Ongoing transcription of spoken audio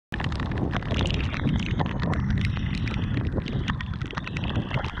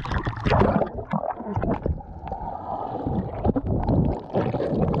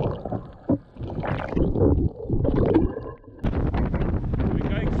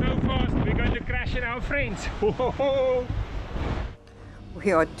at our friends.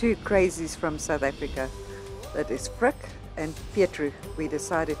 We are two crazies from South Africa. That is Frick and Pietru. We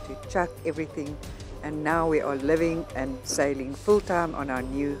decided to chuck everything and now we are living and sailing full-time on our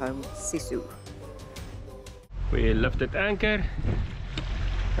new home, Sisu. We lifted anchor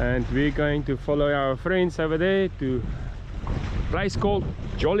and we're going to follow our friends over there to a place called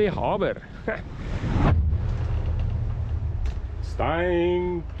Jolly Harbour. It's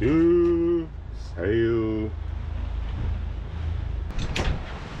time to sail.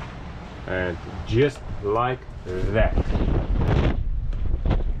 And just like that.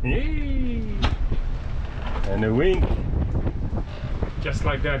 Yay! And the wind, just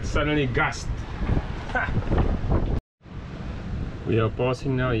like that, suddenly gust. We are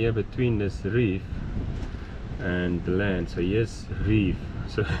passing now here between this reef and the land. So here's reef.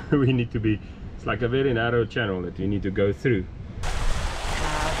 So we need to be, it's like a very narrow channel that we need to go through.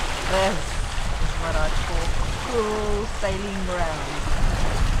 This is what I call cool sailing ground.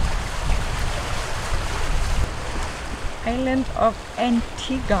 Island of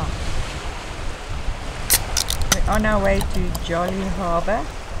Antigua. We're on our way to Jolly Harbour.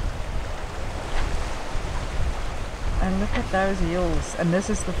 And look at those hills. And this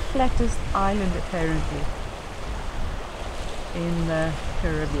is the flattest island apparently in the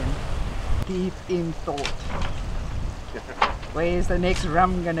Caribbean. Deep in thought. Where's the next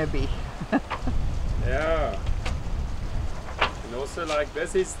rum gonna be? Yeah. And also like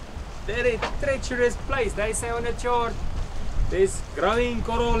this is very treacherous place. They say on the chart there's growing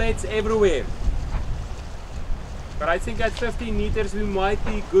coral heads everywhere. But I think at 15 meters we might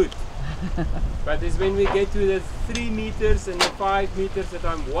be good. But it's when we get to the 3 meters and the 5 meters that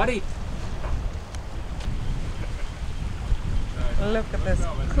I'm worried. Look at this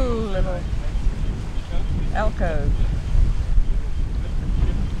cool little alcove.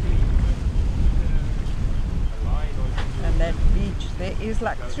 And that beach, there is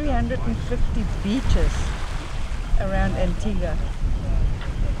like 350 beaches around Antigua.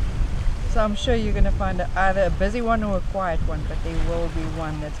 So I'm sure you're going to find either a busy one or a quiet one, but there will be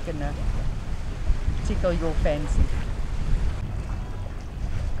one that's going to tickle your fancy.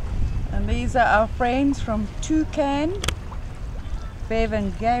 And these are our friends from Toucan, Bev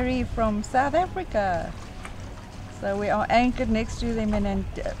and Gary from South Africa. So we are anchored next to them in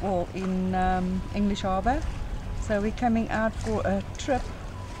English Harbour. So we're coming out for a trip,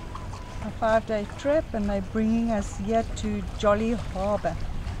 a 5-day trip, and they're bringing us here to Jolly Harbour.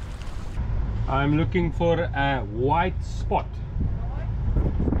 I'm looking for a white spot.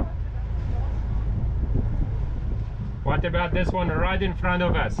 What about this one right in front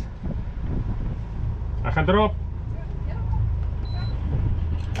of us? I can drop.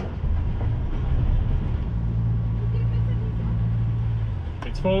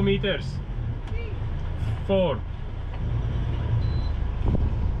 It's 4 meters. 4.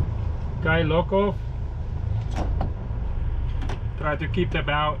 Okay, lock off. Try to keep the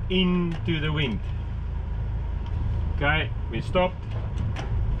bow into the wind. Okay, we stopped.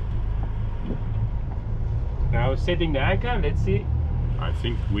 Now setting the anchor, let's see. I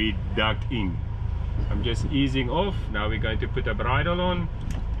think we dug in. So I'm just easing off. Now we're going to put a bridle on.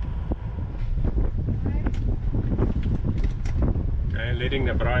 Okay, letting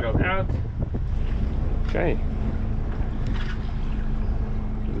the bridle out. Okay.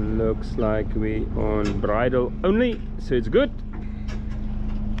 Looks like we on bridle only, so it's good.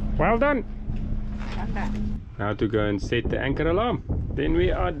 Well done. Now to go and set the anchor alarm. Then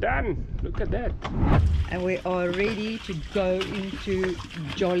we are done. Look at that. And we are ready to go into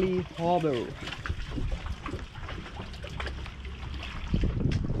Jolly Harbour.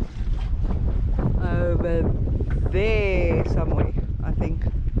 Over there somewhere, I think.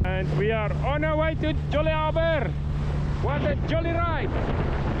 And we are on our way to Jolly Harbour. What a jolly ride.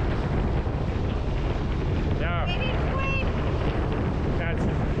 Yeah. That's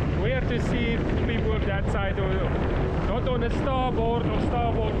weird to see people of that side, or not on the starboard or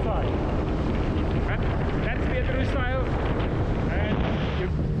starboard side. But that's Pietru style,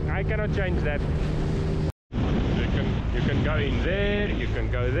 and I cannot change that. You can go in there, you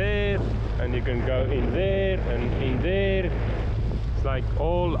can go there, and you can go in there and in there. It's like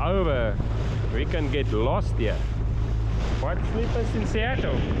all over. We can get lost here. What sleepers in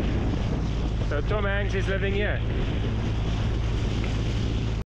Seattle? So Tom Hanks is living here.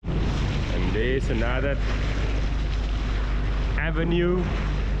 And there's another avenue,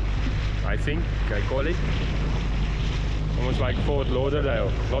 I think I call it. Almost like Fort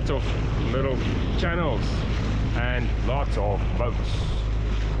Lauderdale. Lots of little channels and lots of boats.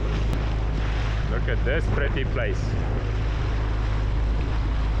 Look at this pretty place.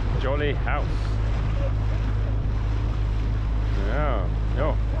 Jolly house. Yeah.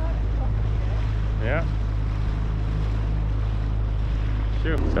 Yo. Yeah.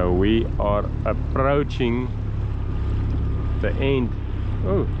 Sure. So we are approaching the end.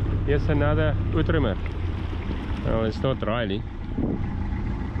 Oh, here's another Outremer. Oh, it's not Riley.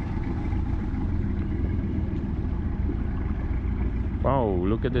 Wow,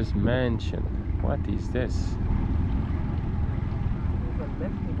 look at this mansion. What is this?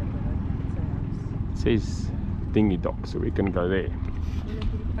 It says dinghy dock, so we can go there.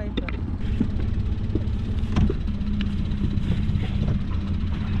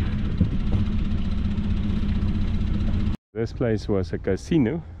 This place was a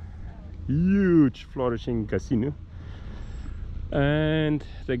casino, huge flourishing casino, and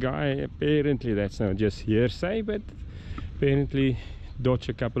the guy, apparently, that's not just hearsay, but apparently dodged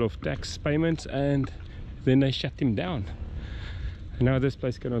a couple of tax payments and then they shut him down. And now this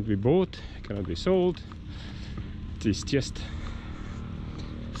place cannot be bought, cannot be sold. It is just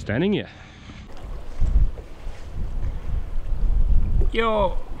standing here.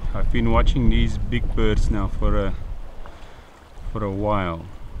 Yo, I've been watching these big birds now for a while.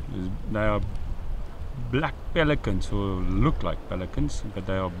 They are black pelicans, or look like pelicans, but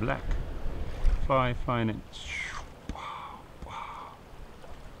they are black. Fly and wow.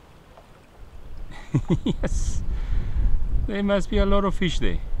 Yes, there must be a lot of fish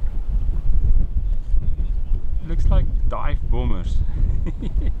there. Looks like dive bombers.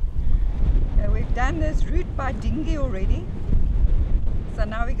 We've done this route by dinghy already, so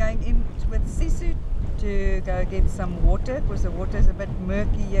now we're going in with Sisu to go get some water, because the water is a bit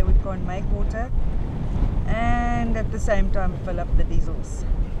murky here, we can't make water, and at the same time fill up the diesels.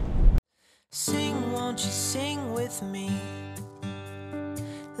 Sing, won't you sing with me?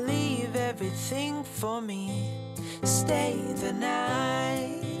 Leave everything for me. Stay the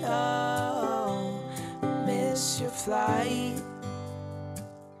night. Oh, miss your flight.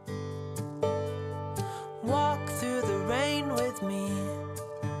 Walk through the rain with me.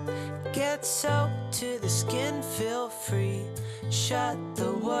 Get soaked to the skin, feel free. Shut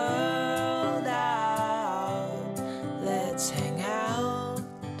the world out. Let's hang out.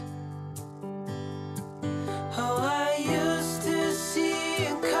 Oh, I used to see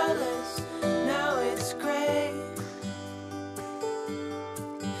in colors, now it's gray.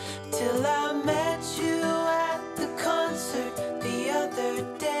 Till I met you at the concert the other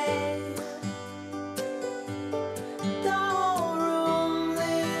day. The whole room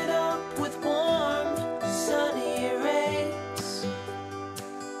lit up with warm, sunny rays.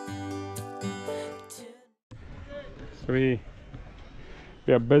 So we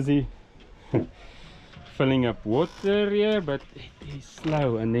are busy filling up water here, but it is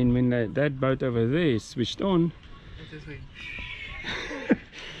slow, and then when that boat over there is switched on,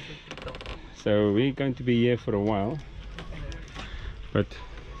 so we're going to be here for a while, but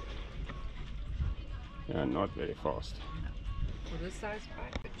not very fast. For this size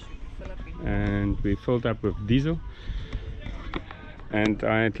pipe, it should fill up in. And we filled up with diesel, and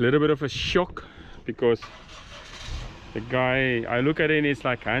I had a little bit of a shock because the guy, I look at it and it's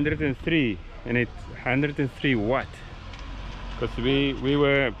like 103, and it's 103 watt, because we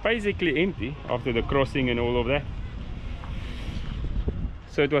were basically empty after the crossing and all of that.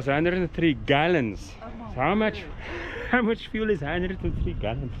 So it was 103 gallons. Oh, So how much fuel is 103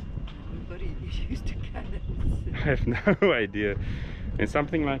 gallons? I'm very used to gallons. I have no idea. And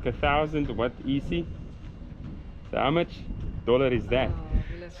something like 1,000 watt easy. So how much dollar is that?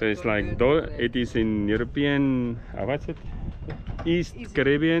 So it's like dollar. It is in European, what's it? East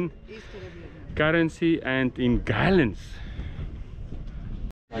Caribbean currency, and in gallons.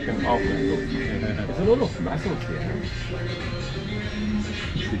 Like an oven. There's a lot of muscles here.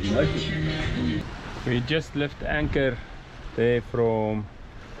 Did you notice? We just left anchor there from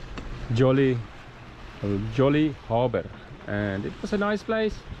Jolly Harbour, and it was a nice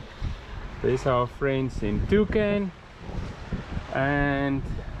place. There's our friends in Toucan, and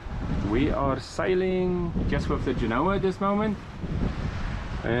we are sailing just with the Genoa at this moment.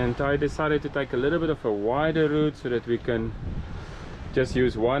 And I decided to take a little bit of a wider route so that we can just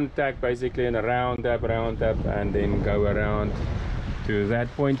use one tack basically, and a round tap, and then go around to that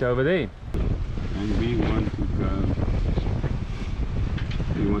point over there. And we want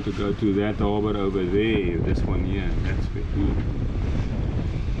to go to that harbor over there, this one here. That's where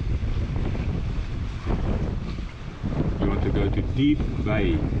we want to go to Deep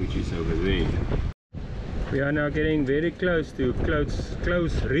Bay, which is over there. We are now getting very close to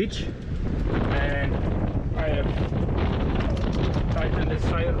close reach, and I have tightened the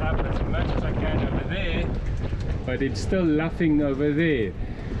sail up as much as I can over there, but it's still luffing over there.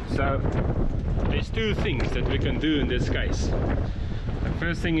 So there there's two things that we can do in this case. The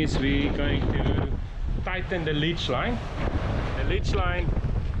first thing is we're going to tighten the leech line. The leech line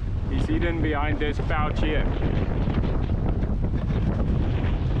is hidden behind this pouch here.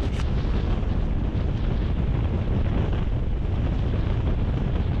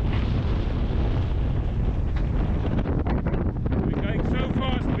 We're going so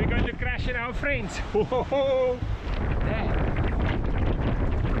fast, we're going to crash in our friends. Whoa. There.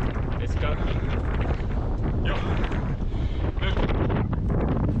 Let's go. Yo. Look.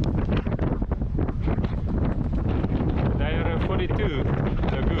 They are a 42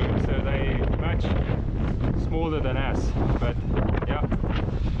 lagoon, so they're much smaller than us. But yeah.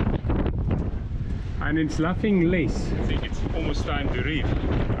 And it's nothing less. I think it's almost time to reef.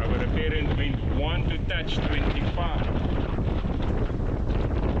 Our apparent wind want to touch 25.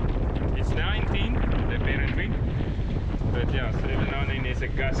 It's 19, the apparent wind. But yeah, so every now and then there's a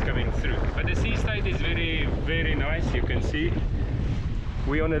gust coming through. But the sea state is very, very nice. You can see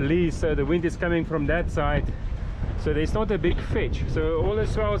we're on a lee, so the wind is coming from that side. So there's not a big fetch. So all the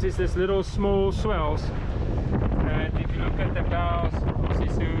swells is this little small swells. And if you look at the bows of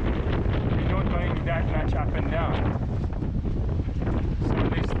Sisu, you're not going that much up and down.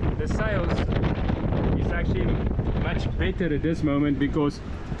 So the sails is actually much better at this moment because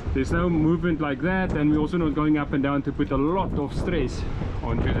there's no movement like that, and we're also not going up and down to put a lot of stress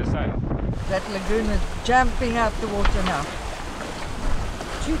onto the sail. That lagoon is jumping out the water now.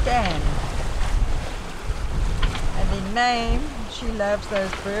 Toucan. And the name, she loves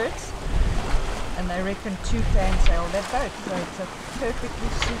those birds, and they reckon toucan sail that boat, so it's a perfectly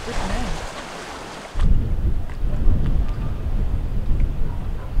suited name.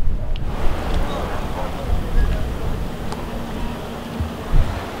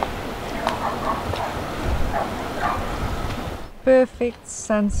 Perfect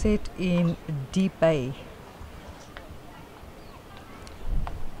sunset in Deep Bay.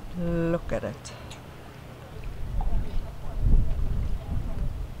 Look at it.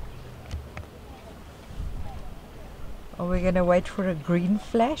 Are we going to wait for a green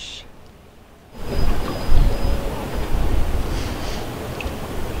flash?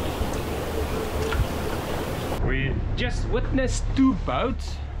 We just witnessed two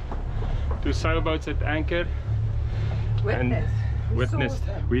boats, two sailboats at anchor.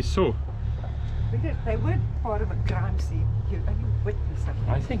 We saw. They weren't part of a crime scene. You only witnessed them.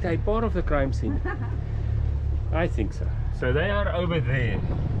 I think they're part of the crime scene. I think so. So they are over there.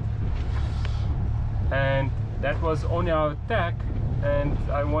 And that was on our tack, and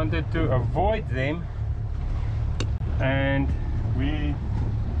I wanted to avoid them. And we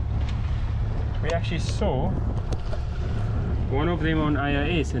actually saw one of them on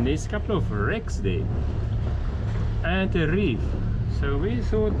IIS, and there's a couple of wrecks there. And a reef. So we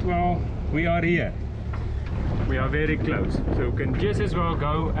thought, well, we are here. We are very close. So we can just as well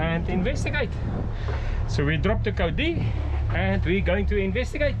go and investigate. So we dropped the Cody and we're going to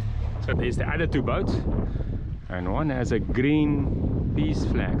investigate. So there's the other two boats. And one has a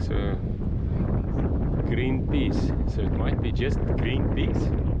Greenpeace flag. So Greenpeace. So it might be just Greenpeace.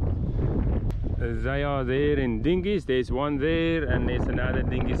 They are there in dinghies. There's one there and there's another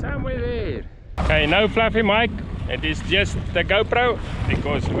dinghy somewhere there. Okay, no fluffy mic. It is just the GoPro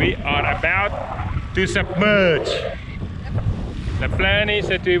because we are about to submerge. The plan is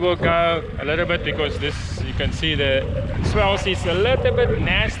that we will go a little bit because this, you can see the swells is a little bit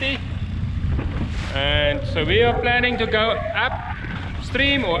nasty. And so we are planning to go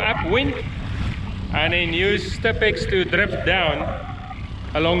upstream or upwind and then use Stipex to drift down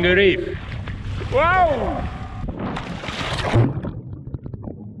along the reef. Wow!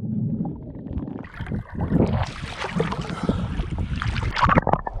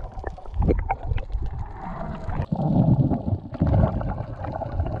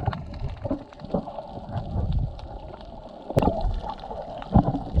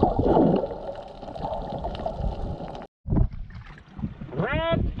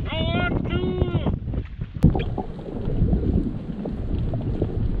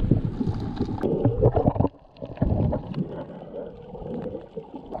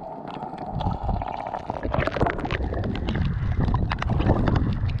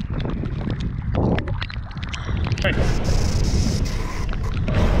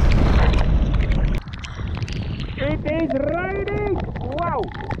 It is raining! Wow!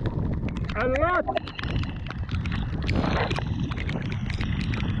 A lot!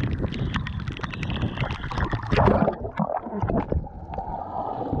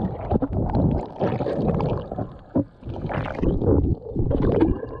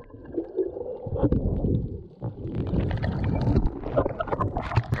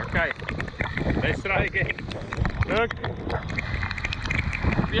 Okay, Let's try again. Look.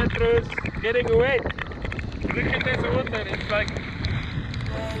 Petrus getting wet. Look at this water. It's like...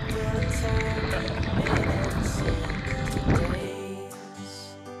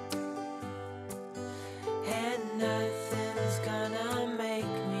 And nothing's gonna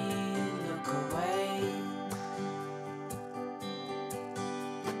make me look away.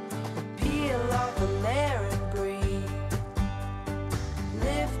 Peel off a layer and breathe.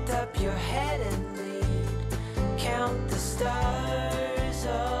 Lift up your head and lead. Count the stars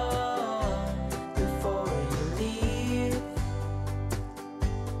before you leave.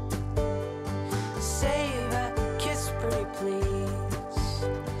 Save a kiss, pretty please.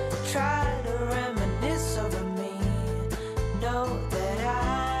 Try to reminisce over me. Know that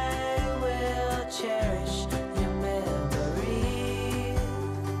I will cherish your memories.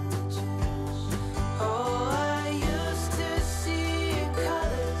 Oh, I used to see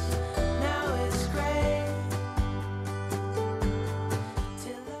colors, now it's gray.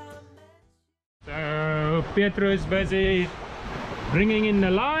 Till I met. So Petrus busy bringing in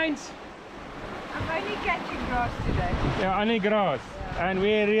the lines. I'm only catching grass today. Yeah, only grass. And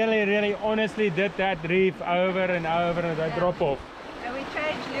we really honestly did that reef over and over and that drop off. And we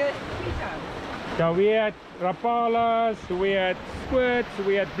changed lures 3 times. So we had rapalas, we had squirts,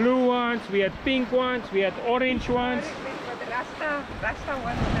 we had blue ones, we had pink ones, we had orange ones. Rasta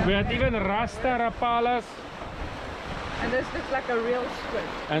one. We had even rasta rapalas. And this looks like a real squid.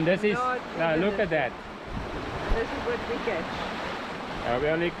 And this is, Not now even look at that. And this is what we catch.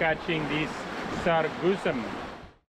 We're only catching these sargassum.